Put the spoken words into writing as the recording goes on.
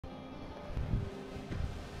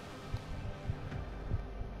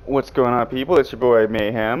What's going on, people? It's your boy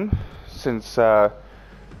Mayhem. Since this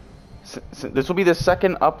will be the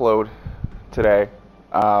second upload today.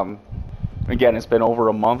 Again, it's been over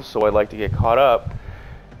a month, so I'd like to get caught up.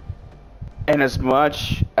 And as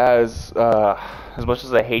much as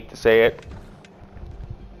I hate to say it,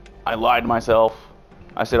 I lied to myself.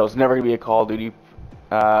 I said I was never gonna be a Call of Duty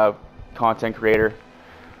content creator,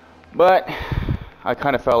 but I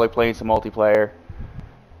kind of felt like playing some multiplayer.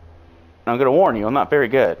 I'm gonna warn you, I'm not very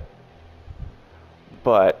good,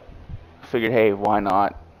 but I figured, hey, why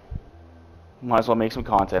not? Might as well make some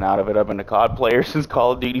content out of it. I've been a COD player since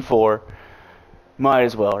Call of Duty 4. Might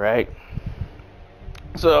as well, right?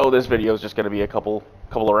 So this video is just gonna be a couple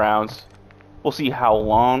of rounds. We'll see how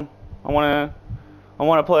long I wanna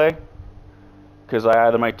play, because I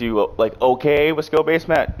either might do like okay with skill-based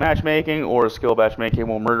matchmaking, or skill matchmaking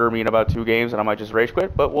will murder me in about 2 games and I might just rage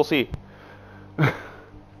quit. But we'll see.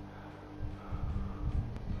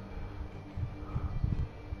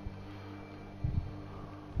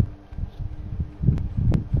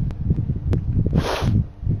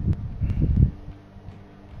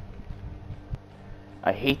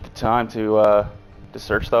 I hate the time to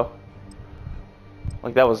search though.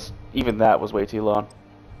 Like that was way too long.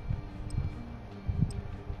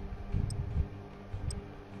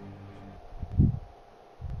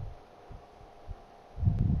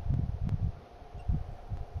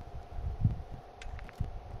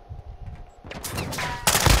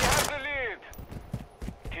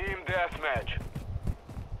 Deathmatch.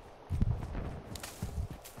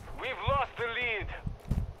 We've lost the lead.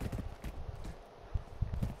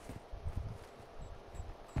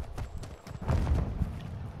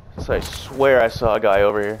 So I swear I saw a guy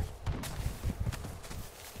over here.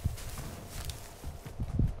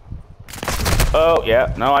 Oh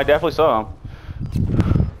yeah, no, I definitely saw him.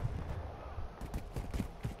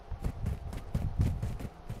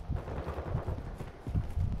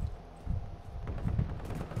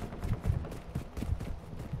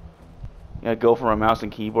 Yeah, go from a mouse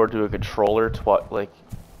and keyboard to a controller like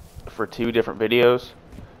for 2 different videos.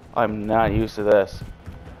 I'm not used to this.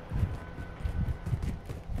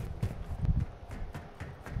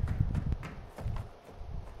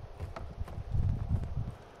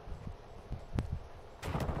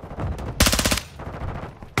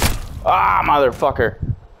 Ah, motherfucker!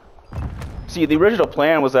 See, the original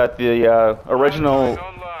plan was that the original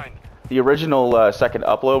second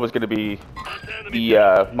upload was going to be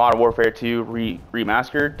the Modern Warfare 2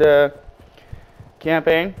 remastered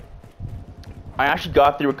campaign. I actually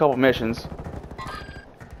got through a couple missions,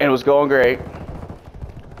 and it was going great.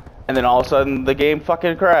 And then all of a sudden, the game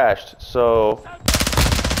fucking crashed. So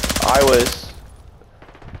I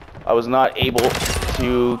was not able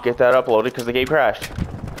to get that uploaded because the game crashed.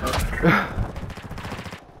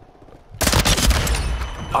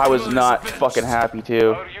 I was not fucking happy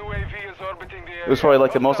too. It was probably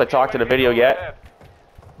like the most I talked in a video yet.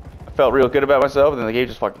 I felt real good about myself, and then the game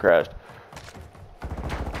just fucking crashed.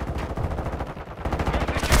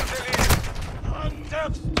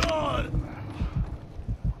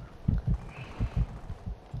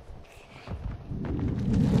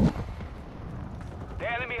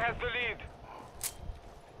 The enemy has the lead.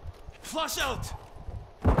 Flush out!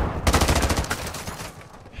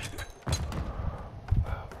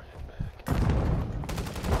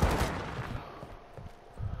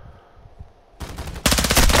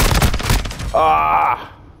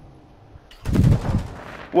 Ah!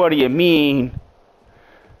 What do you mean?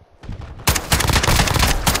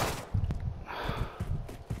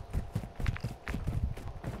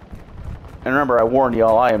 And remember, I warned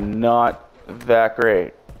y'all, I am not that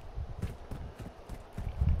great.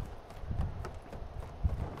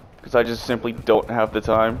 Because I just simply don't have the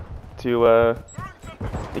time to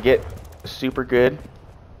get super good.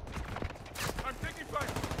 I'm taking fire.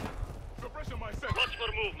 Suppression myself. Watch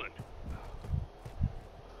for movement.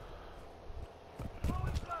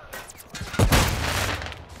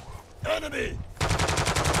 Enemy!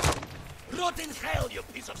 Rot in hell, you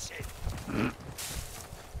piece of shit!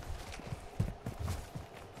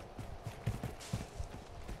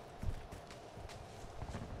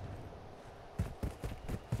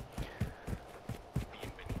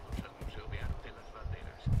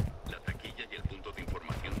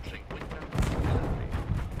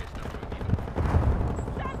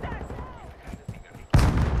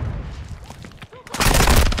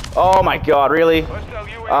 Oh my god, really?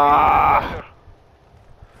 Ah!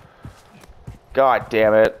 God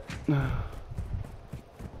damn it.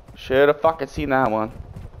 Should have fucking seen that one.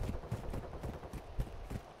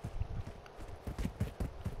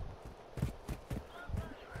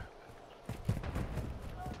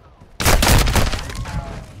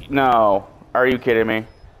 No. Are you kidding me?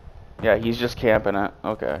 Yeah, he's just camping it.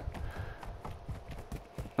 Okay.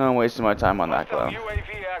 I'm wasting my time on that Hostile clown.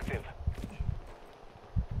 UAV active.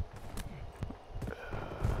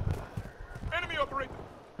 Enemy operator.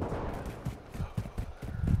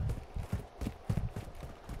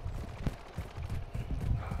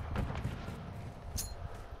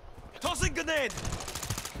 Tossing grenade!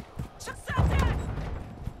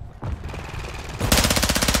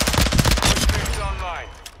 Troops online.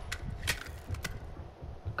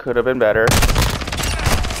 Could have been better.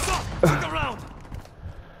 Stop! Check around!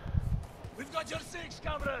 We've got your six,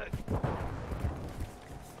 comrade!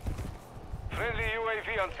 Friendly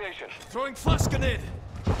UAV on station. Throwing flash grenade!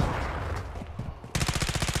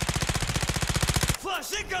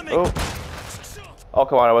 Flash incoming! Oh. Oh,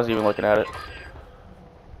 come on. I wasn't even looking at it.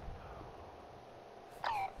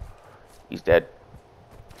 He's dead.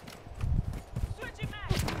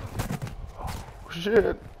 Oh,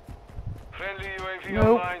 shit. Friendly UAV Nope.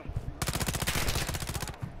 online.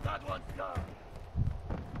 That one's down!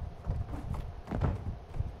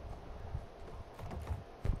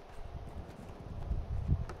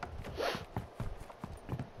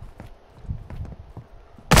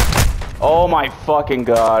 Oh my fucking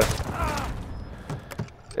god.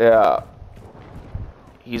 Yeah.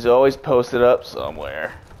 He's always posted up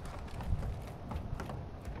somewhere.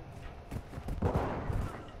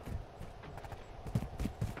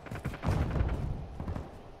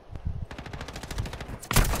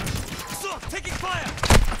 Stop! Taking fire!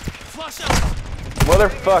 Flash out!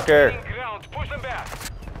 Motherfucker. Gaining ground. Push them back.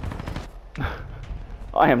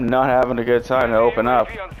 I am not having a good time to Friendly open up.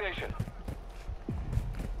 UAV on station.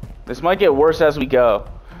 This might get worse as we go.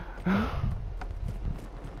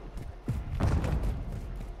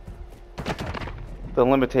 The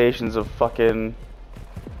limitations of fucking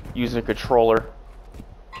using a controller.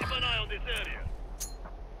 Keep an eye on this area.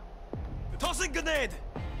 Tossing grenade!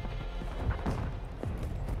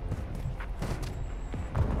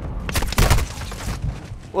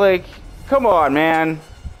 Like, come on, man.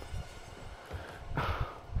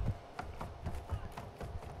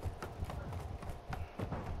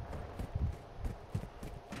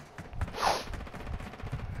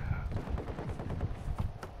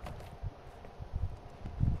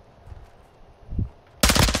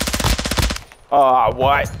 Oh,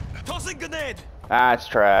 what? Tossing grenade! That's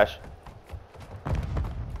trash.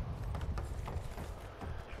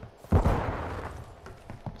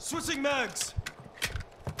 Switching mags!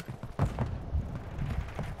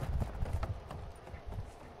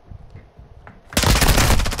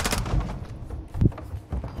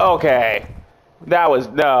 Okay. That was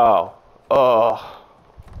no. Oh.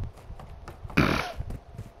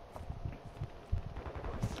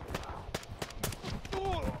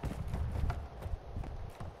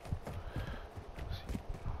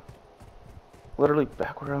 Literally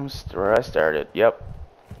back where I started. Yep.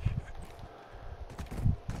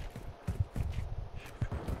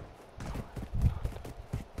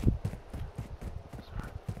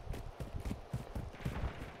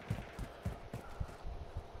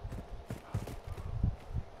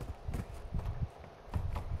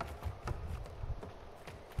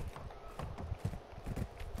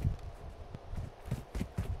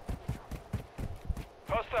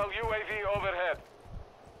 Hostile UAV overhead.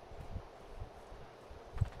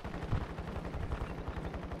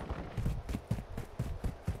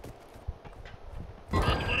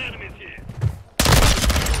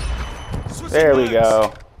 Switching There we mags.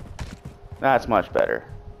 go. That's much better.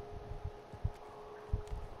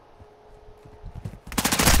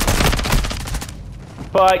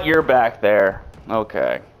 But you're back there.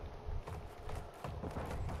 Okay.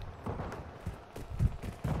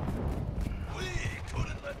 We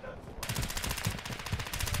couldn't let them.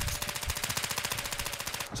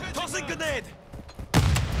 Tossing grenade!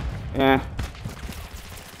 Yeah.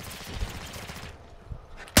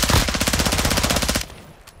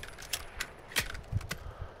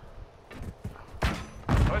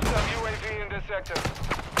 Hostile UAV in this sector.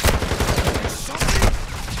 Something?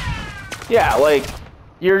 Yeah, like,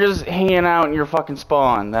 you're just hanging out in your fucking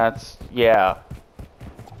spawn. That's, yeah.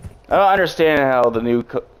 I don't understand how the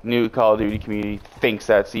new Call of Duty community thinks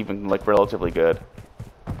that's even, like, relatively good.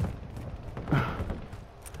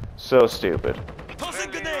 So stupid.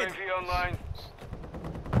 Tossing Friendly grenade! UAV online.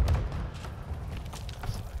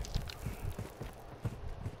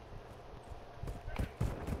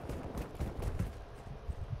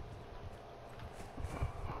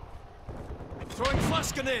 Throwing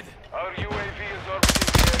flash grenade! Our UAV is orbiting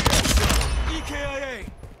the area. EKIA!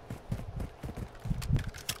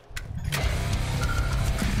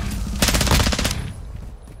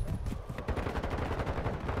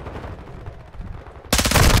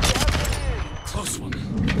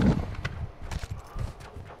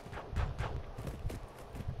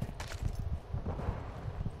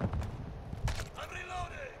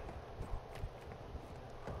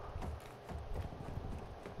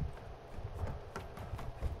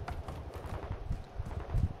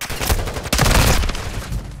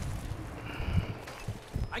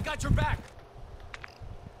 got your back.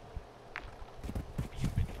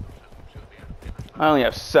 I only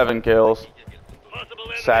have 7 kills.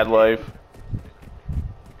 Sad life.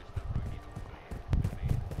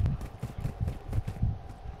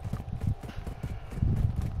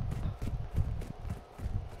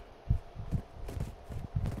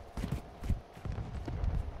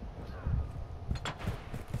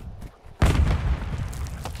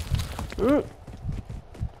 Ooh.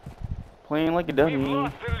 Playing like a dummy. We've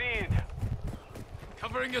lost the lead.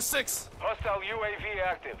 Covering your 6. Hostile UAV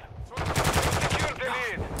active. Secure the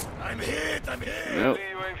lead. I'm hit. I'm hit. Nope. The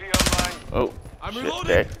UAV online. Oh, I'm shit,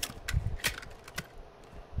 reloading. okay.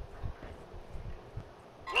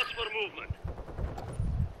 Watch for movement.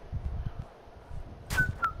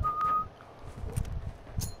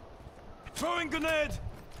 Throwing grenade.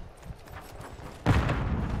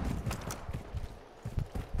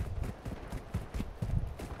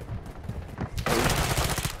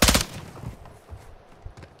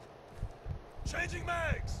 Changing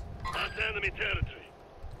mags. That's enemy territory.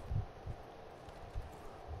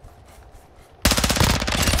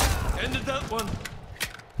 Ended that one.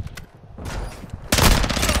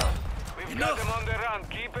 We've got them on the run.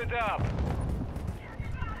 Keep it up.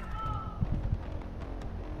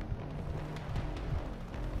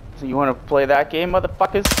 So you want to play that game,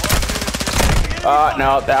 motherfuckers?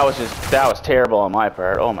 No, that was terrible on my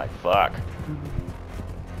part. Oh my fuck.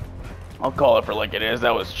 I'll call it for like it is.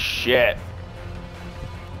 That was shit.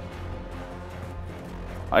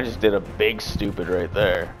 I just did a big stupid right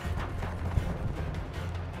there.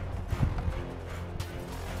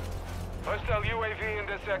 Hostile UAV in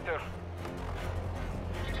the sector.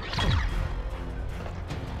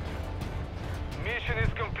 Mission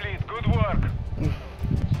is complete. Good work.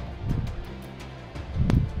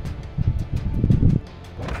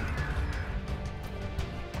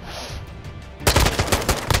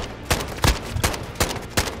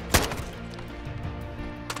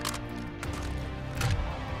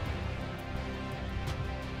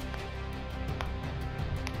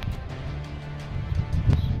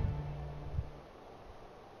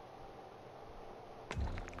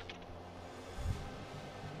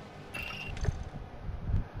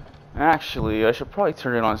 Actually, I should probably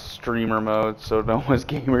turn it on streamer mode so no one's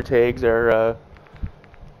gamer tags are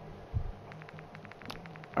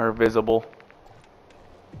visible.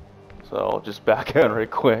 So I'll just back out right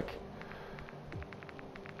quick.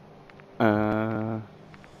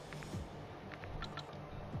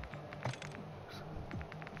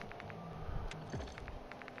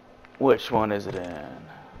 Which one is it in?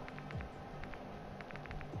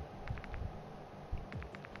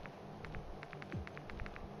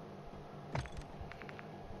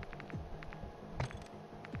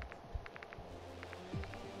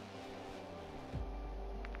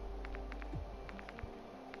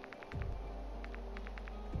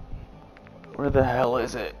 Where the hell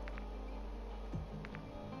is it?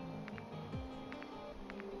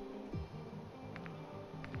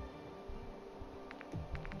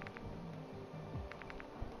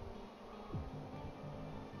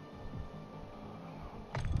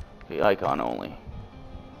 The icon only.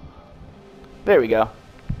 There we go.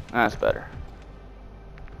 That's better.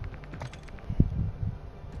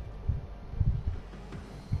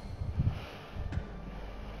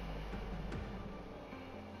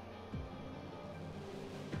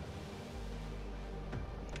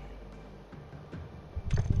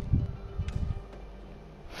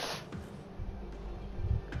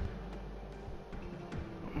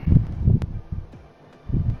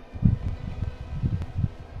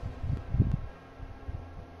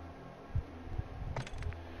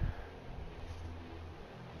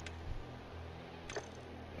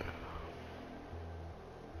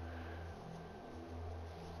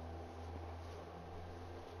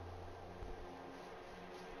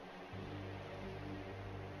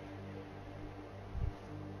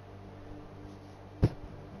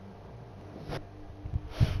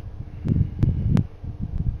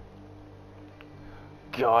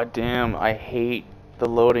 God damn, I hate the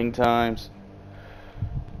loading times.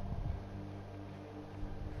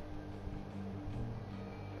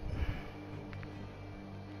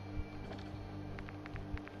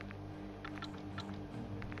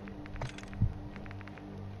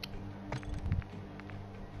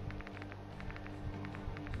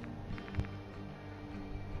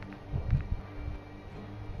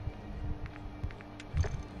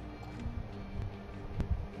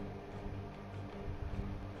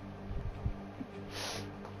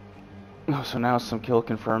 Oh, so now some kill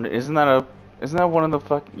confirmed. Isn't that one of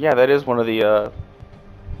the yeah, that is one of the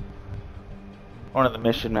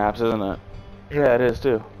mission maps, isn't it? Yeah, it is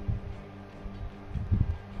too.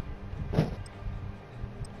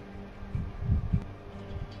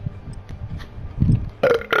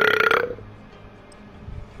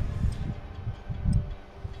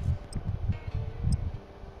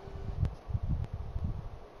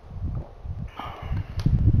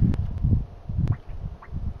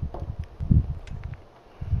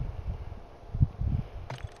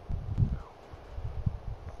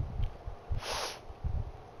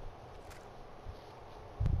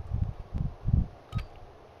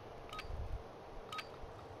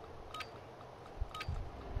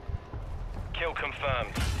 kill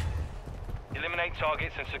confirmed. Eliminate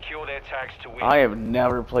targets and secure their tags to win. I have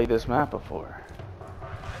never played this map before.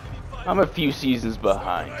 I'm a few seasons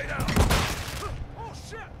behind. Oh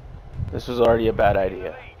shit! This was already a bad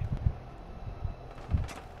idea.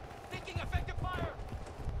 Taking effective fire.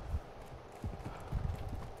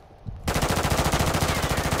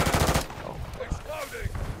 Exploding!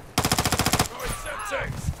 Throwing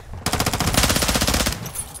septics!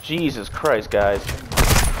 Jesus Christ, guys.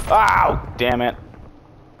 Ow! Damn it.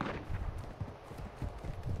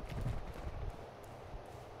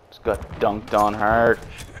 Just got dunked on hard.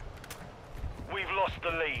 We've lost the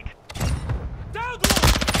lead. Down one.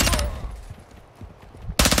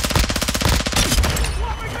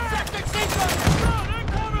 Swapping back. Septic sequence. Down,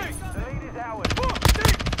 incoming. The lead is ours.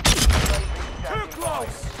 Too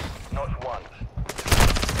close. Not one.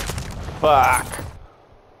 Fuck.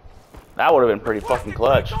 That would have been pretty fucking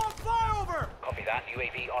clutch. On flyover. Copy that.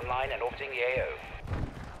 UAV online and orbiting the AO.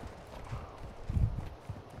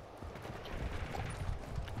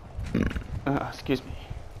 Excuse me.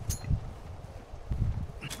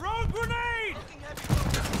 Throw grenade.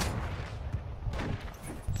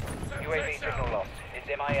 UAV signal lost. It's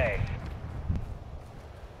MIA.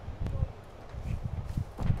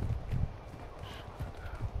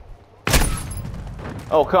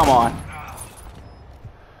 Oh, come on.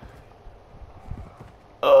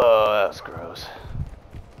 Oh, that was gross.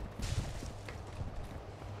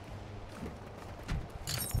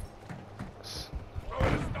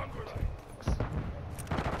 Throwing a stun grenade!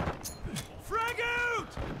 Frag out.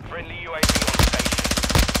 Friendly UAV on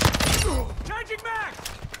station. Changing back.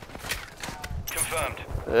 Confirmed.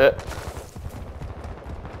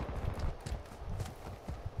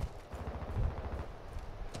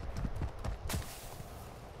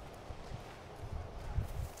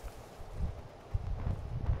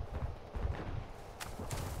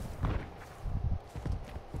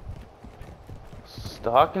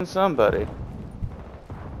 Stalking somebody.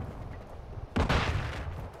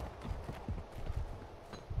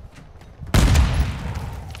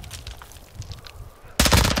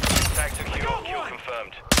 Tag secure. Kill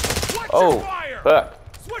confirmed. Watch Oh, your fire. fuck.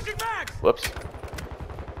 Switching back. Whoops.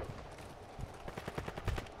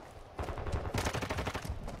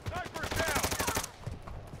 Sniper's down!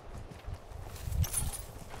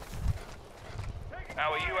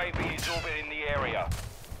 Our UAV is orbiting the area.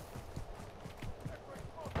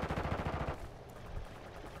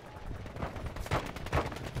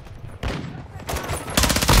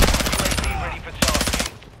 UAV ready for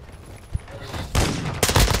tasking.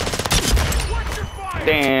 Watch your fire.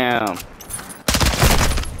 Damn.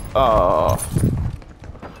 Oh.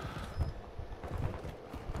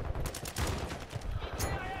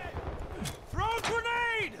 Throw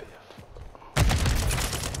grenade.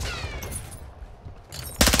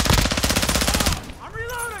 I'm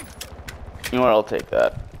reloading. You know what? I'll take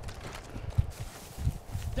that.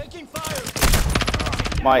 Taking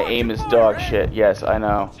fire. My aim is dog shit. Yes, I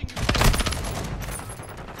know.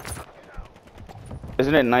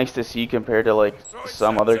 Isn't it nice to see compared to like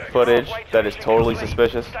some other footage that is totally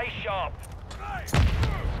suspicious? Stay sharp.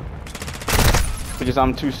 Because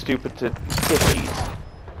I'm too stupid to hit these.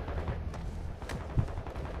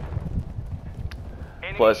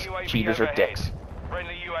 Enemy Plus, UAV cheaters are overhead. dicks.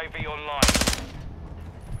 Friendly UAV online.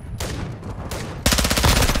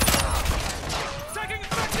 Taking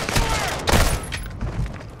effective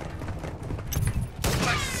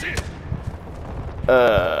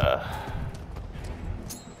fire.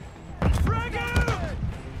 Frag out.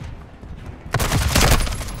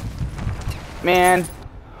 Man.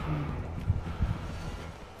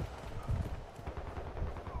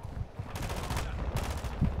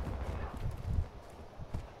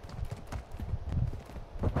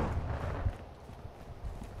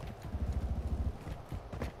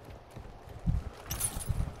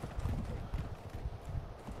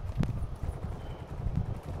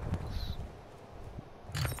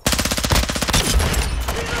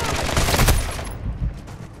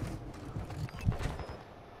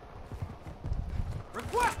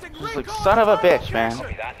 Requesting Just like recon son of a fire bitch, man.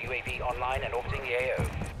 Copy that. UAV online and orbiting the AO.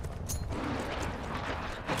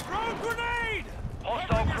 Throw grenade.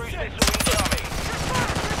 Hostile cruise missile incoming.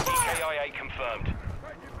 EKIA confirmed.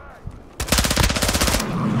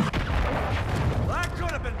 That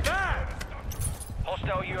could have been bad.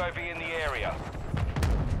 Hostile UAV in the area.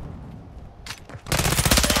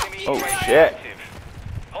 Enemy Oh, UAV shit. active.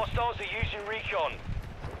 Hostiles are using recon.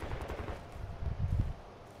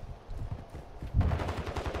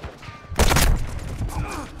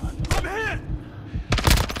 I'm hit.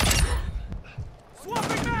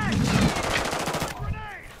 Swapping back.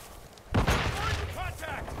 Grenade! Going to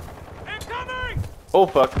contact! Incoming. Oh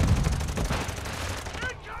fuck. UAV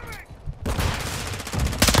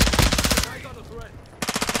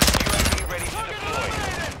ready to deploy.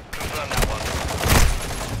 Confirm that one.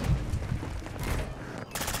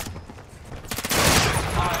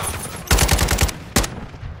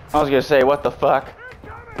 I was gonna say, what the fuck?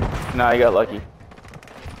 Nah, you got lucky.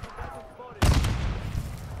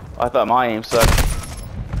 I thought my aim sucked.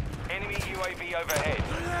 Enemy UAV overhead.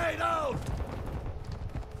 Grenade out!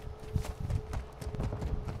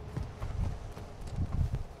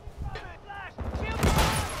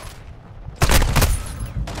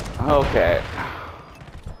 Okay.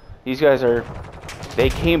 These guys are... They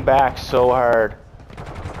came back so hard.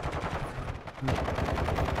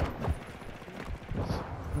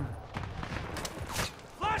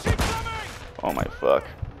 Flash incoming! Oh my fuck.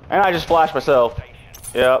 And I just flashed myself.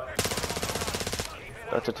 Yep.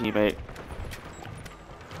 That's a teammate.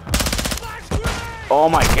 Flash grenade! Oh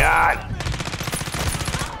my god!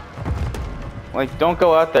 Like, don't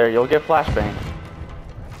go out there. You'll get flashbang.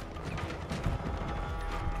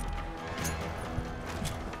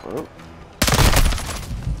 Oh.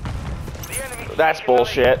 The enemy That's taking the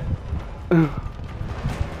bullshit. lead.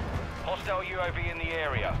 Hostile UAV in the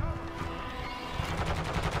area.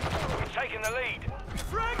 We're taking the lead.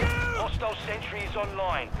 Frag out! Hostile sentry is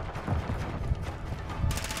online.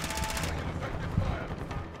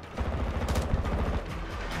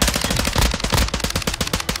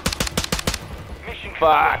 Mission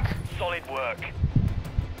Fuck. complete. Solid work.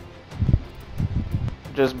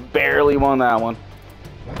 Just barely won that one.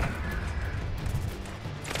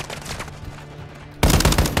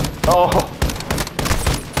 Oh.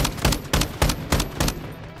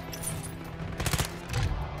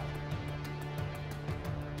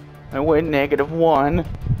 I went -1.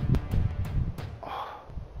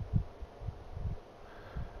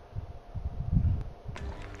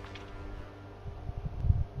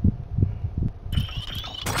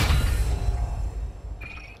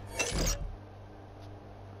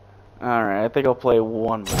 Alright, I think I'll play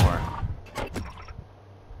one more.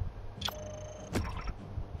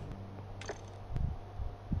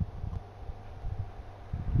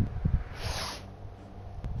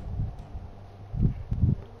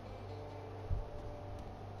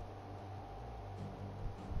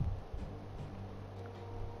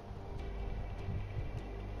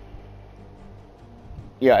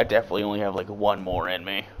 Yeah, I definitely only have like one more in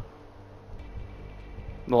me.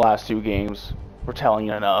 The last two games were telling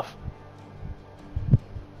you enough.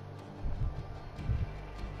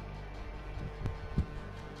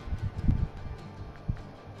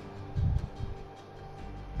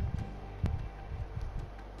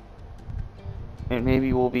 And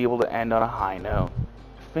maybe we'll be able to end on a high note.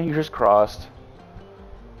 Fingers crossed.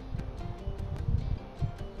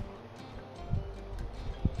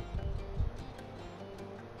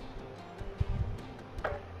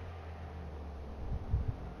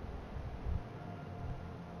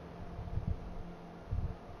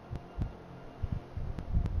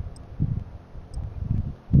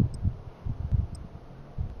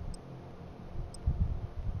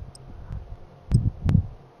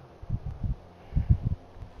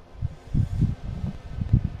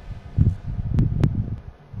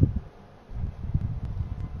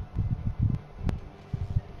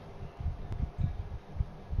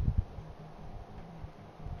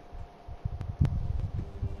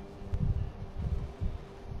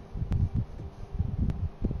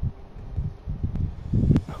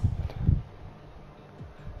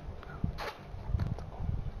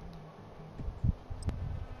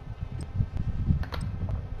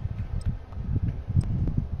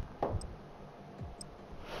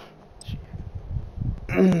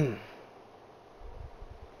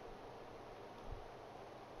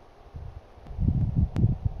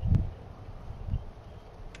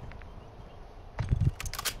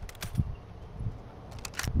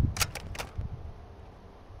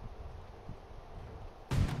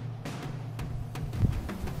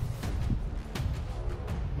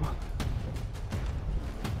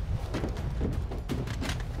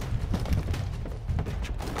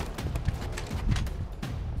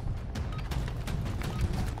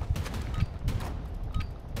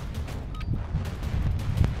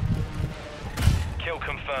 Kill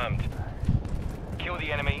confirmed. Kill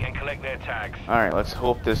the enemy and collect their tags. Alright, let's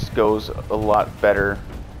hope this goes a lot better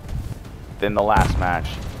than the last match.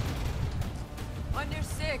 Under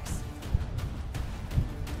 6.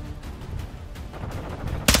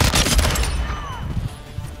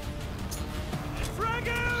 Frag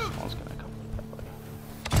out! Someone's gonna come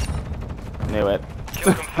that way. Knew it.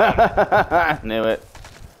 Kill confirmed. Knew it.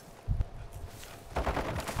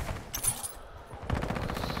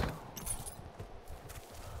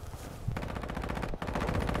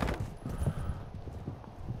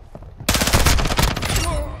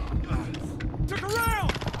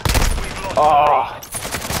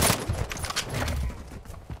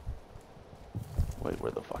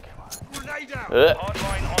 Stay down.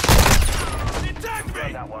 Hardline on. Attack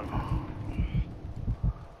me. That one.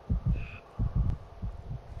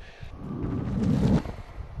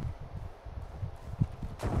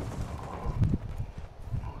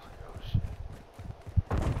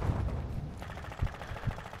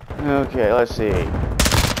 Okay, let's see.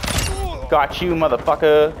 Got you,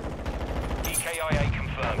 motherfucker. EKIA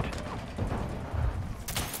confirmed.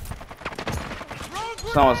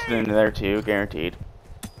 Someone's in there too, guaranteed.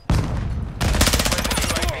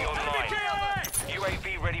 UAV online.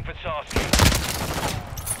 UAV ready for tasking.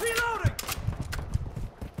 Reloading!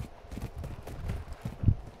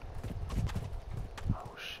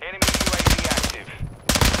 Enemy UAV active.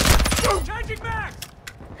 Changing back!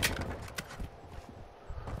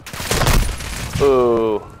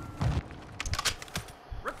 Ooh.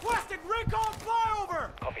 Requesting recon flyover!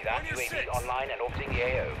 Copy that. On your UAV six. online and orbiting the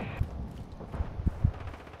AO.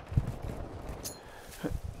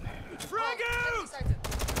 Frag out!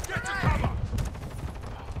 Get to cover.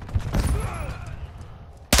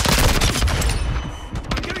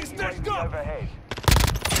 I'm getting snatched UAV up! overhead.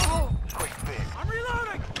 Quick fix. I'm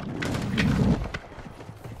reloading!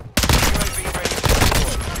 UAV ready to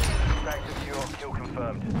deploy. Stack secure. Kill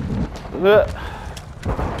confirmed.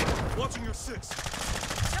 Watching your six.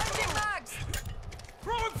 Changing mags!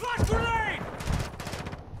 Throwing flash grenade!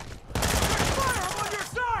 Check fire! I'm on your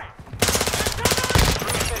side!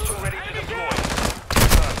 Cruise missile ready to deploy.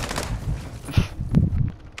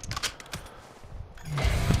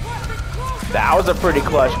 That was a pretty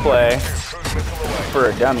clutch play Cruise missile away. for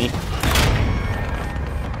a dummy.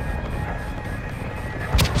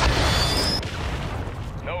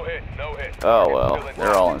 No hit. No hit. Oh well,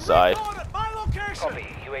 they're all inside. Recon at my location! Copy.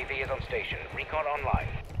 UAV is on station. Recon online.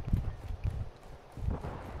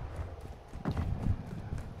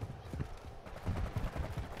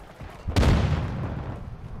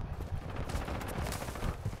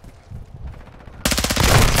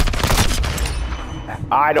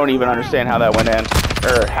 I don't even understand how that went in,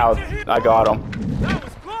 or how I got him. That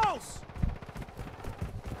was close!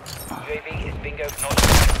 UAV is bingo not.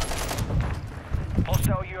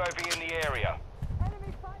 Hostile UAV in the area.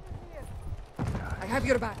 Enemy fighter here! I have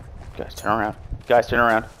your back. Guys, turn around. Guys, turn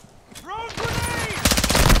around. Throw grenade!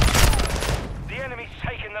 The enemy's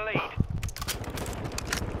taken the lead.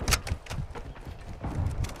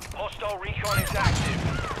 Hostile recon is active.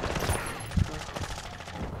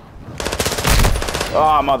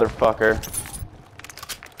 Oh, motherfucker.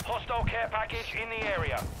 Hostile care package in the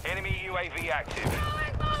area. Enemy UAV active.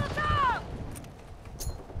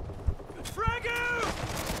 Frag out!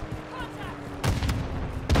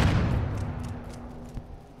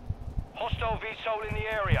 Hostile VSOL in the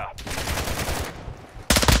area.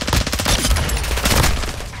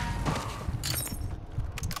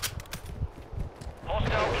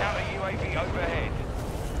 Hostile counter UAV overhead.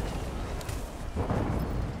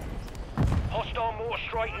 Hostile mortar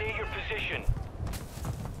strike near your position.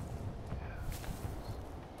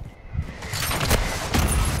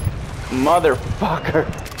 Motherfucker.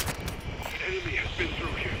 Enemy has been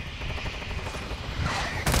through here.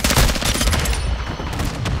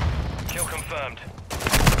 Kill confirmed.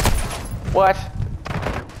 What?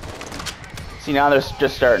 See, now they're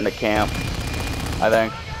just starting to camp, I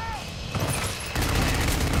think.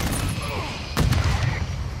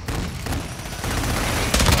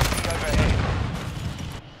 Overhead.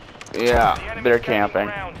 Yeah, The enemy's they're gaining camping.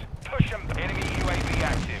 ground. Push them. Enemy UAV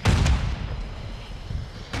active.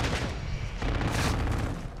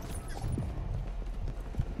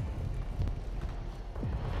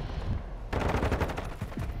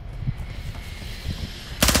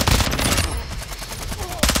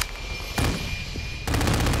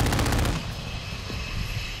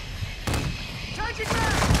 Changing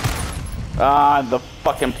back! Ah, the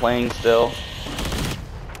fucking plane still.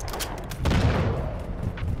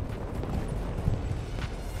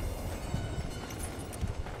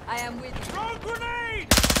 I am with you. Throw grenade!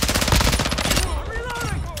 I'm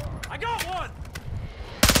reloading! I got one!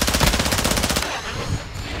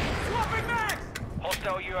 Swapping mags!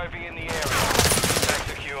 Hostile UAV in the area. Tag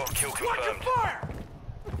secure. Kill Watch your confirmed. fire!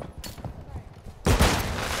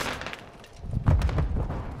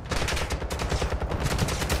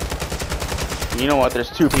 You know what? There's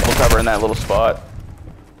two people covering that little spot.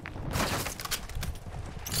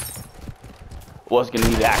 Was gonna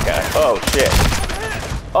be that guy. Oh shit.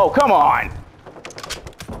 Oh, come on.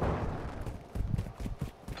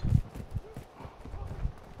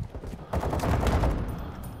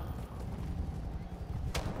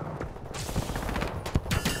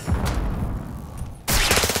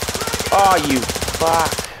 Oh, you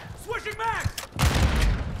fuck. Switching mags!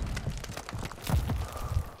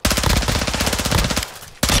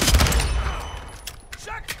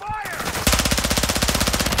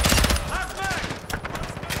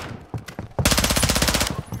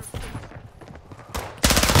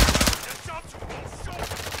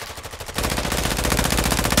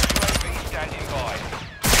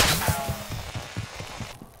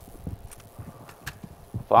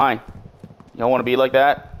 Fine. Y'all want to be like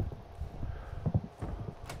that?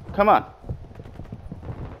 Come on.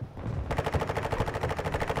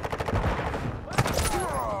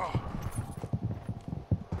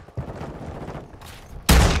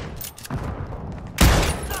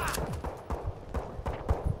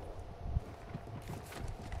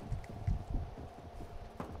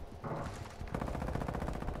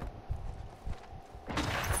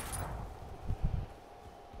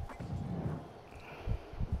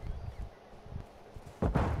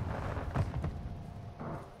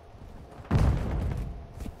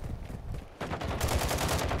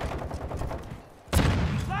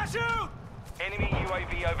 Flash out! Enemy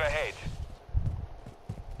UAV overhead.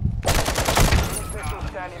 Missile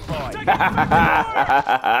standing by.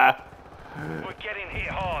 We're getting hit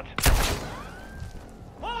hard.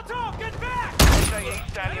 Molotov, get back! UAV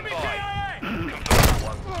standing Enemy by. KIA!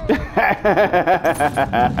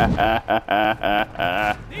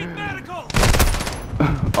 Need medical!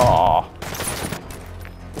 Aw.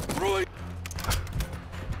 Really?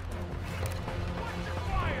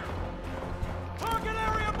 Fire! Target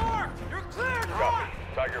area marked! You're cleared, Copy. hot!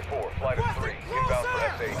 Tiger 4, flight of 3. Requesting Inbound for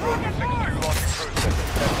closer! SA. Target 6-2 marked! launching cruise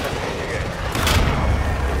missile. 10-78.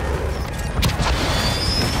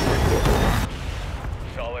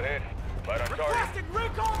 Solid hit. Right on target. Requesting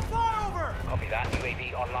recon flyover! Copy that.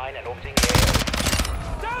 UAV online and orbiting the area.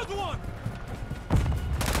 Downed one!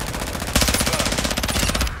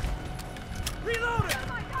 Reloading!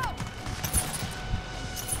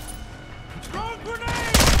 Throw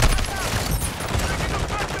grenade! Taking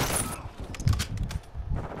effective!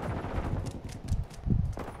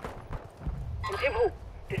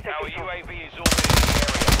 Our UAV is orbiting the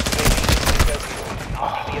area.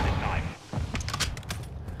 RTB at this time.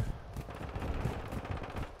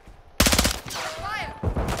 Fire!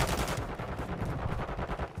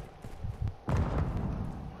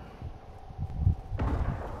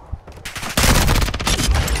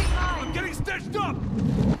 I'm getting stitched up!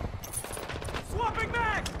 Swapping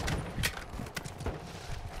mag!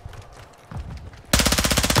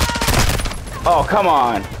 Oh, come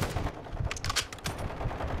on.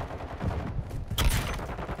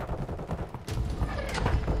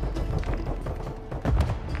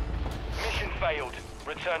 Mission failed.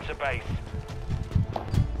 Return to base.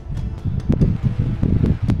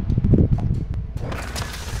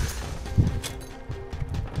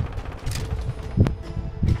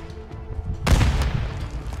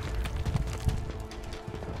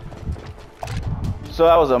 So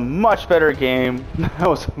that was a much better game. That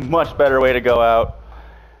was a much better way to go out.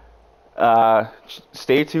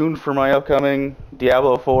 Stay tuned for my upcoming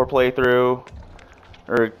Diablo 4 playthrough,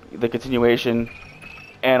 or the continuation,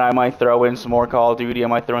 and I might throw in some more Call of Duty. I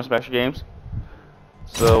might throw in some extra games.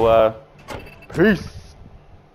 So, peace.